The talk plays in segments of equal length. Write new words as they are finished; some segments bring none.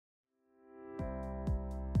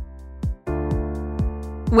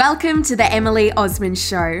Welcome to the Emily Osmond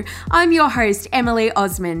Show. I'm your host, Emily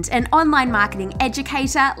Osmond, an online marketing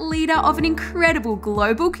educator, leader of an incredible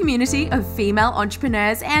global community of female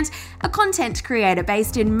entrepreneurs, and a content creator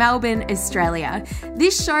based in Melbourne, Australia.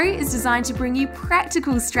 This show is designed to bring you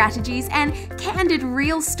practical strategies and candid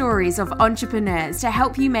real stories of entrepreneurs to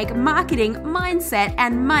help you make marketing, mindset,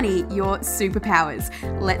 and money your superpowers.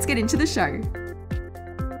 Let's get into the show.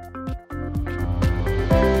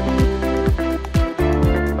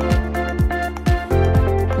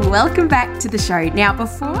 Welcome back to the show. Now,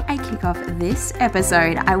 before I kick off this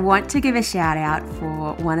episode, I want to give a shout out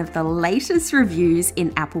for one of the latest reviews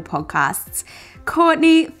in Apple Podcasts.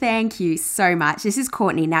 Courtney, thank you so much. This is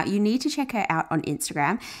Courtney. Now, you need to check her out on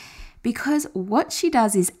Instagram because what she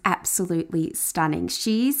does is absolutely stunning.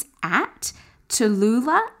 She's at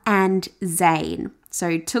Tallulah and Zane.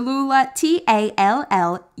 So Tallulah,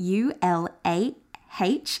 Tallulah,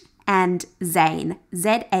 and Zane,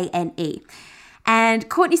 Zane. And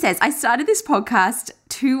Courtney says, I started this podcast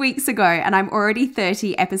 2 weeks ago and I'm already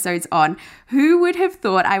 30 episodes on. Who would have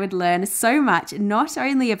thought I would learn so much, not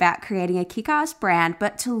only about creating a kick-ass brand,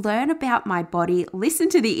 but to learn about my body, listen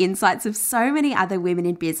to the insights of so many other women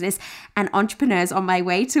in business and entrepreneurs on my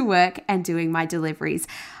way to work and doing my deliveries.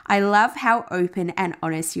 I love how open and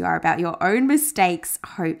honest you are about your own mistakes,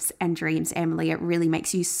 hopes, and dreams, Emily. It really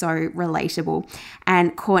makes you so relatable.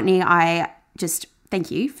 And Courtney, I just thank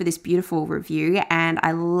you for this beautiful review, and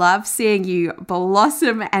I love seeing you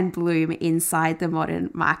blossom and bloom inside the Modern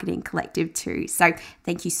Marketing Collective too. So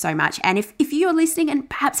thank you so much. And if you're listening and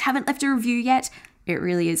perhaps haven't left a review yet, it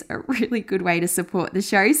really is a really good way to support the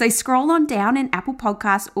show. So scroll on down in Apple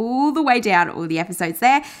Podcasts all the way down, all the episodes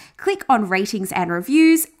there. Click on ratings and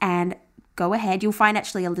reviews and go ahead. You'll find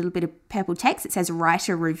actually a little bit of purple text. It says write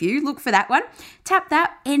a review. Look for that one. Tap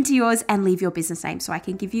that, enter yours, and leave your business name so I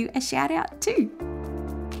can give you a shout out too.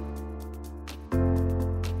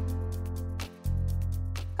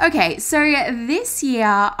 Okay, so this year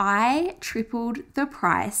I tripled the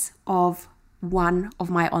price of one of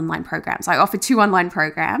my online programs. I offer 2 online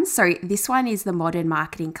programs. So this one is the Modern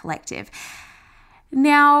Marketing Collective.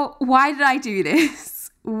 Now, why did I do this?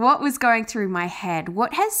 What was going through my head?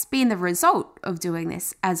 What has been the result of doing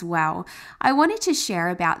this as well? I wanted to share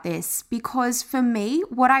about this because for me,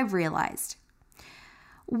 what I realized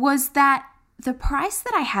was that the price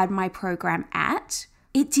that I had my program at,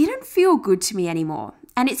 it didn't feel good to me anymore.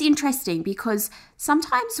 And it's interesting because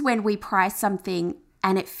sometimes when we price something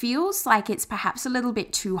and it feels like it's perhaps a little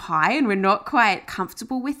bit too high and we're not quite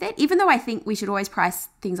comfortable with it, even though I think we should always price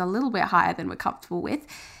things a little bit higher than we're comfortable with,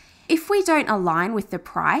 if we don't align with the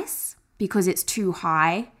price because it's too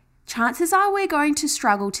high, chances are we're going to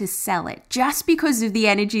struggle to sell it just because of the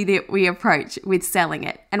energy that we approach with selling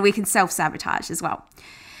it. And we can self-sabotage as well.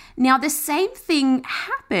 Now, the same thing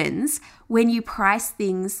happens when you price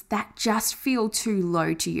things that just feel too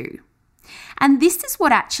low to you. And this is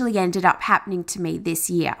what actually ended up happening to me this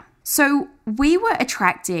year. So we were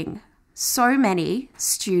attracting so many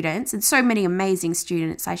students and so many amazing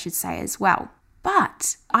students, I should say as well.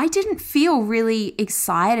 But I didn't feel really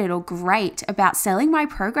excited or great about selling my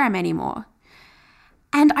program anymore.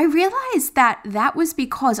 And I realized that was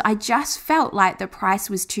because I just felt like the price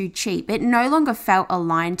was too cheap. It no longer felt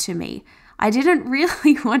aligned to me. I didn't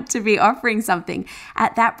really want to be offering something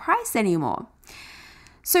at that price anymore.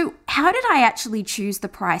 So how did I actually choose the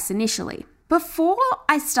price initially? Before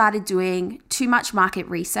I started doing too much market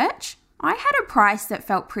research, I had a price that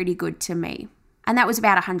felt pretty good to me. And that was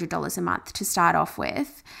about $100 a month to start off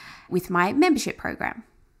with my membership program.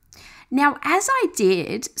 Now, as I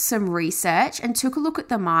did some research and took a look at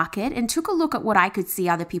the market and took a look at what I could see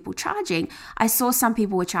other people charging, I saw some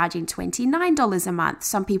people were charging $29 a month.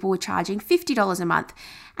 Some people were charging $50 a month.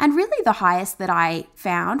 And really the highest that I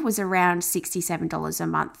found was around $67 a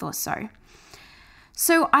month or so.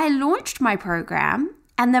 So I launched my program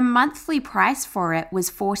and the monthly price for it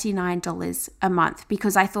was $49 a month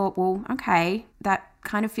because I thought, well, okay, that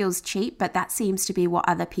kind of feels cheap, but that seems to be what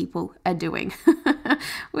other people are doing,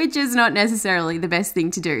 which is not necessarily the best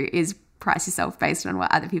thing to do, is price yourself based on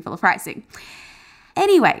what other people are pricing.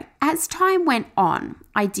 Anyway, as time went on,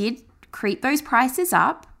 I did creep those prices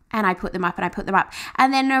up and I put them up and I put them up.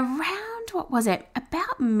 And then around,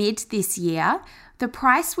 about mid this year, the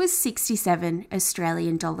price was 67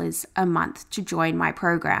 Australian dollars a month to join my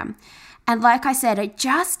program. And like I said, it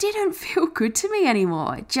just didn't feel good to me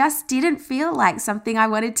anymore. It just didn't feel like something I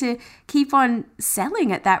wanted to keep on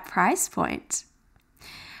selling at that price point.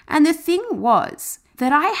 And the thing was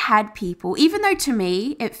that I had people, even though to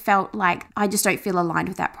me it felt like I just don't feel aligned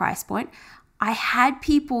with that price point, I had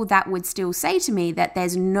people that would still say to me that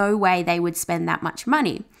there's no way they would spend that much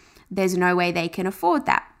money. There's no way they can afford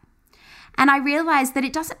that. And I realized that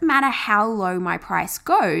it doesn't matter how low my price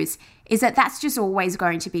goes, is that that's just always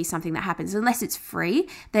going to be something that happens. Unless it's free,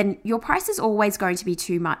 then your price is always going to be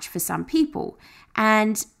too much for some people.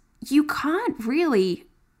 And you can't really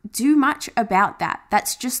do much about that.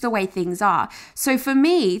 That's just the way things are. So for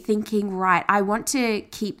me, thinking, right, I want to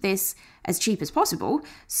keep this as cheap as possible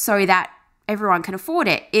so that everyone can afford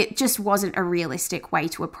it, it just wasn't a realistic way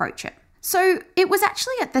to approach it. So it was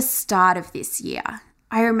actually at the start of this year.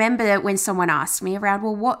 I remember that when someone asked me around,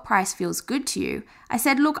 well, what price feels good to you? I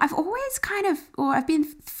said, look, I've been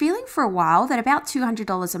feeling for a while that about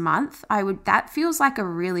 $200 a month, that feels like a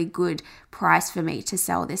really good price for me to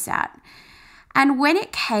sell this at. And when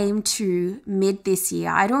it came to mid this year,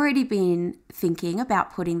 I'd already been thinking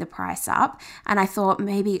about putting the price up. And I thought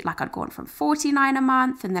maybe I'd gone from $49 a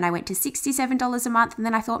month and then I went to $67 a month. And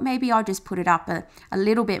then I thought maybe I'll just put it up a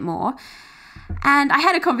little bit more. And I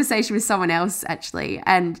had a conversation with someone else actually,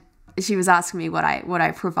 and she was asking me what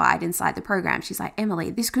I provide inside the program. She's like,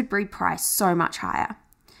 Emily, this could be priced so much higher.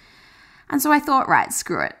 And so I thought, right,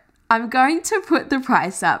 screw it. I'm going to put the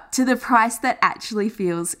price up to the price that actually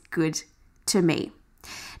feels good to me.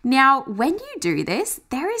 Now, when you do this,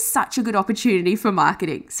 there is such a good opportunity for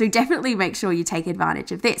marketing. So definitely make sure you take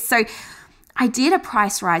advantage of this. So I did a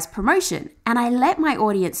price rise promotion and I let my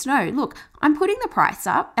audience know, look, I'm putting the price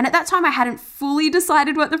up. And at that time, I hadn't fully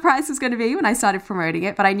decided what the price was going to be when I started promoting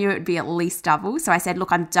it, but I knew it would be at least double. So I said,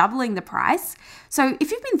 look, I'm doubling the price. So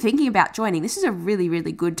if you've been thinking about joining, this is a really,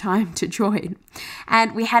 really good time to join.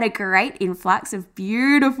 And we had a great influx of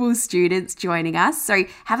beautiful students joining us. So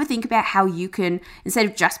have a think about how you can, instead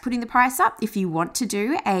of just putting the price up, if you want to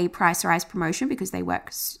do a price rise promotion, because they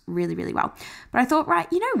work really, really well. But I thought, right,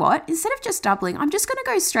 you know what? Instead of just doubling, I'm just going to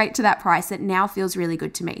go straight to that price that now feels really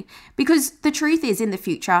good to me. Because the truth is, in the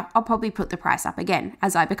future, I'll probably put the price up again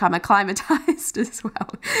as I become acclimatized as well.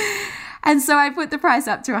 And so I put the price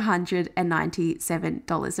up to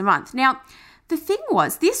 $197 a month. Now, the thing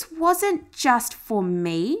was, this wasn't just for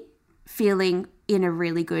me feeling in a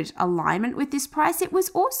really good alignment with this price. It was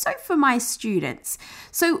also for my students.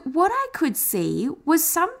 So what I could see was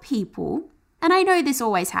some people, and I know this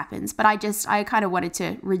always happens, but I kind of wanted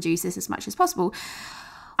to reduce this as much as possible.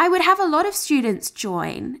 I would have a lot of students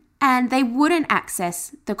join and they wouldn't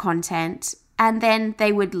access the content and then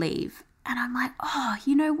they would leave. And I'm like, oh,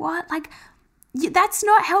 you know what? That's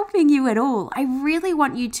not helping you at all. I really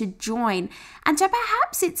want you to join. And so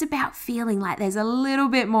perhaps it's about feeling like there's a little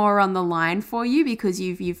bit more on the line for you because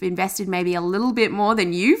you've invested maybe a little bit more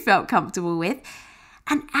than you felt comfortable with,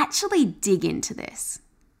 and actually dig into this.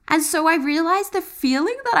 And so I realized the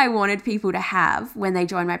feeling that I wanted people to have when they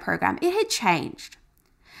joined my program, it had changed.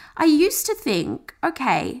 I used to think,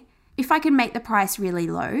 okay, if I can make the price really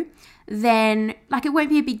low, then it won't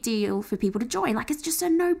be a big deal for people to join. It's just a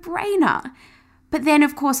no-brainer. But then,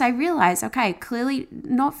 of course, I realized, okay, clearly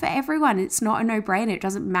not for everyone. It's not a no-brainer. It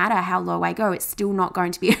doesn't matter how low I go. It's still not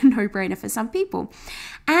going to be a no-brainer for some people.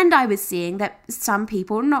 And I was seeing that some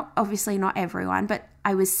people, obviously not everyone, but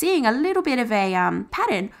I was seeing a little bit of a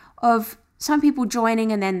pattern of some people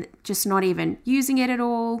joining and then just not even using it at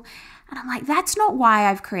all. And I'm like, that's not why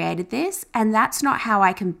I've created this, and that's not how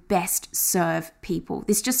I can best serve people.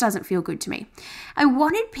 This just doesn't feel good to me. I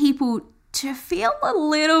wanted people to feel a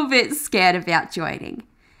little bit scared about joining,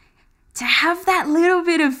 to have that little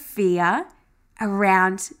bit of fear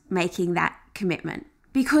around making that commitment.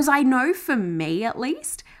 Because I know for me, at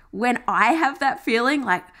least, when I have that feeling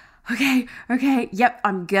okay, yep,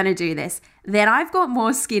 I'm going to do this, then I've got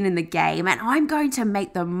more skin in the game and I'm going to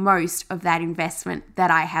make the most of that investment that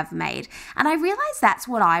I have made. And I realized that's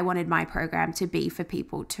what I wanted my program to be for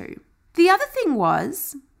people too. The other thing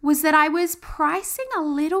was that I was pricing a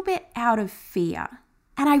little bit out of fear.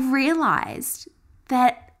 And I realized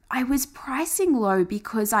that I was pricing low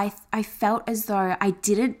because I felt as though I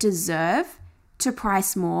didn't deserve to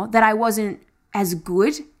price more, that I wasn't as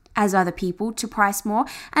good as other people to price more.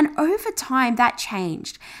 And over time that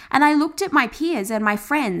changed. And I looked at my peers and my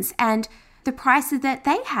friends and the prices that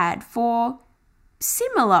they had for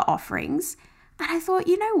similar offerings. And I thought,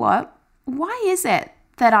 you know what? Why is it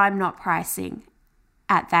that I'm not pricing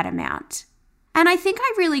at that amount? And I think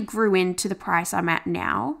I really grew into the price I'm at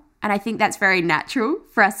now. And I think that's very natural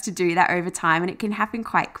for us to do that over time, and it can happen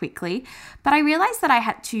quite quickly. But I realized that I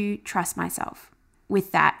had to trust myself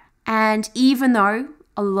with that. And even though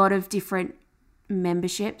a lot of different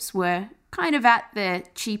memberships were kind of at the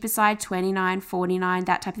cheaper side, $29, $49,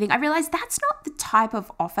 that type of thing, I realized that's not the type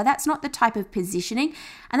of offer. That's not the type of positioning.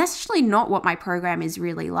 And that's actually not what my program is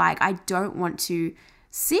really like. I don't want to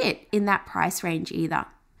sit in that price range either.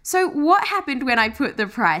 So what happened when I put the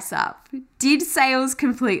price up? Did sales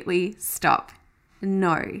completely stop?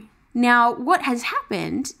 No. Now, what has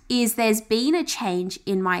happened is there's been a change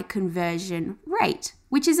in my conversion rate,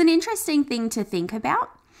 which is an interesting thing to think about.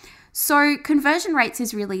 So conversion rates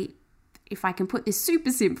is really, if I can put this super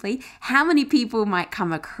simply, how many people might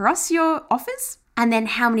come across your offers and then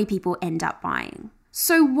how many people end up buying.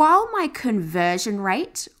 So while my conversion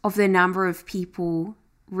rate of the number of people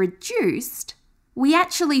reduced, we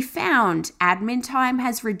actually found admin time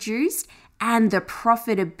has reduced and the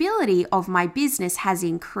profitability of my business has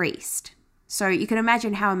increased. So you can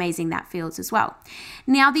imagine how amazing that feels as well.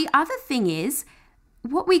 Now, the other thing is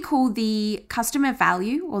what we call the customer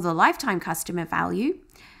value or the lifetime customer value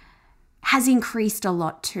has increased a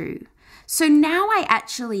lot too. So now I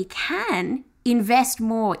actually can invest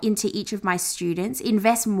more into each of my students,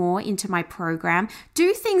 invest more into my program,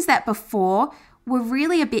 do things that before were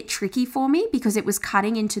really a bit tricky for me because it was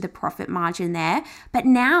cutting into the profit margin there. But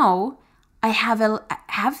now I have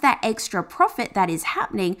that extra profit that is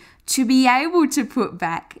happening to be able to put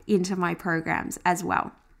back into my programs as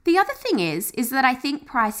well. The other thing is that I think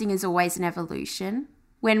pricing is always an evolution.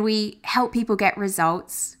 When we help people get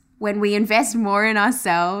results, when we invest more in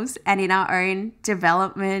ourselves and in our own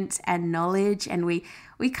development and knowledge, and we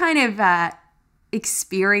kind of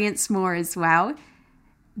experience more as well,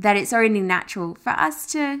 that it's only natural for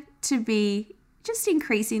us to be just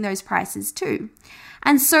increasing those prices too.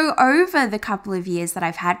 And so over the couple of years that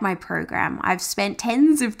I've had my program, I've spent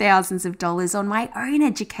tens of thousands of dollars on my own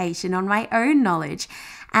education, on my own knowledge.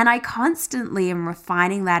 And I constantly am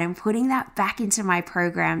refining that and putting that back into my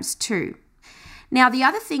programs too. Now, the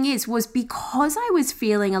other thing was because I was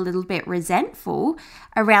feeling a little bit resentful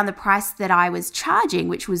around the price that I was charging,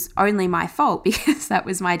 which was only my fault because that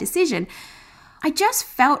was my decision, I just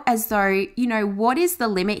felt as though, what is the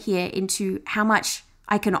limit here into how much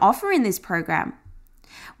I can offer in this program?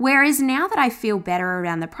 Whereas now that I feel better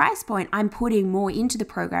around the price point, I'm putting more into the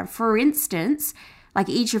program. For instance, like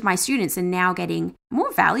each of my students are now getting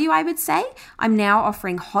more value, I would say. I'm now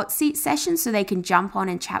offering hot seat sessions so they can jump on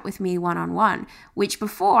and chat with me one-on-one, which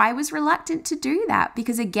before I was reluctant to do that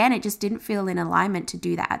because again, it just didn't feel in alignment to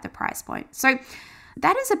do that at the price point. So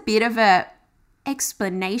that is a bit of a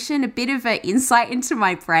explanation, a bit of an insight into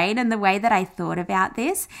my brain and the way that I thought about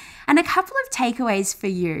this. And a couple of takeaways for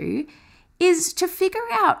you is to figure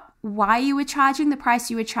out why you were charging the price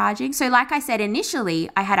you were charging. So like I said, initially,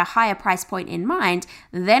 I had a higher price point in mind.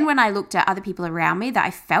 Then when I looked at other people around me that I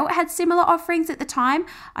felt had similar offerings at the time,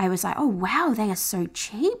 I was like, oh, wow, they are so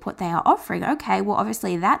cheap what they are offering. Okay, well,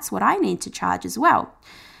 obviously that's what I need to charge as well.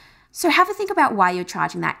 So have a think about why you're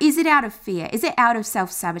charging that. Is it out of fear? Is it out of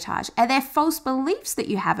self-sabotage? Are there false beliefs that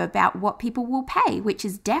you have about what people will pay, which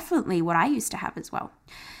is definitely what I used to have as well.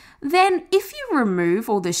 Then if you remove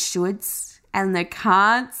all the shoulds and the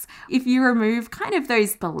can'ts, if you remove kind of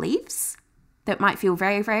those beliefs that might feel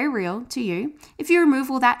very, very real to you, if you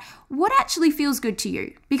remove all that, what actually feels good to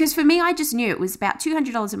you? Because for me, I just knew it was about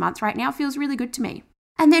 $200 a month right now. It feels really good to me.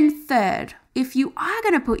 And then third, if you are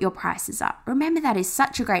going to put your prices up, remember that is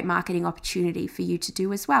such a great marketing opportunity for you to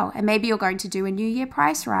do as well. And maybe you're going to do a New Year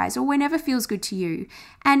price rise or whenever feels good to you.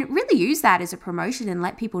 And really use that as a promotion and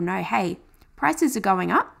let people know, hey, prices are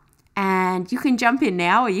going up. And you can jump in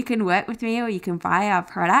now or you can work with me or you can buy our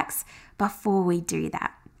products before we do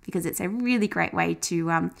that because it's a really great way to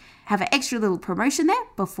have an extra little promotion there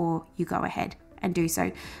before you go ahead and do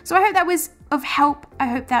so. So I hope that was of help. I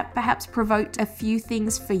hope that perhaps provoked a few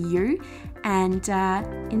things for you. And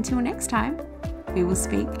until next time, we will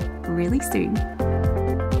speak really soon.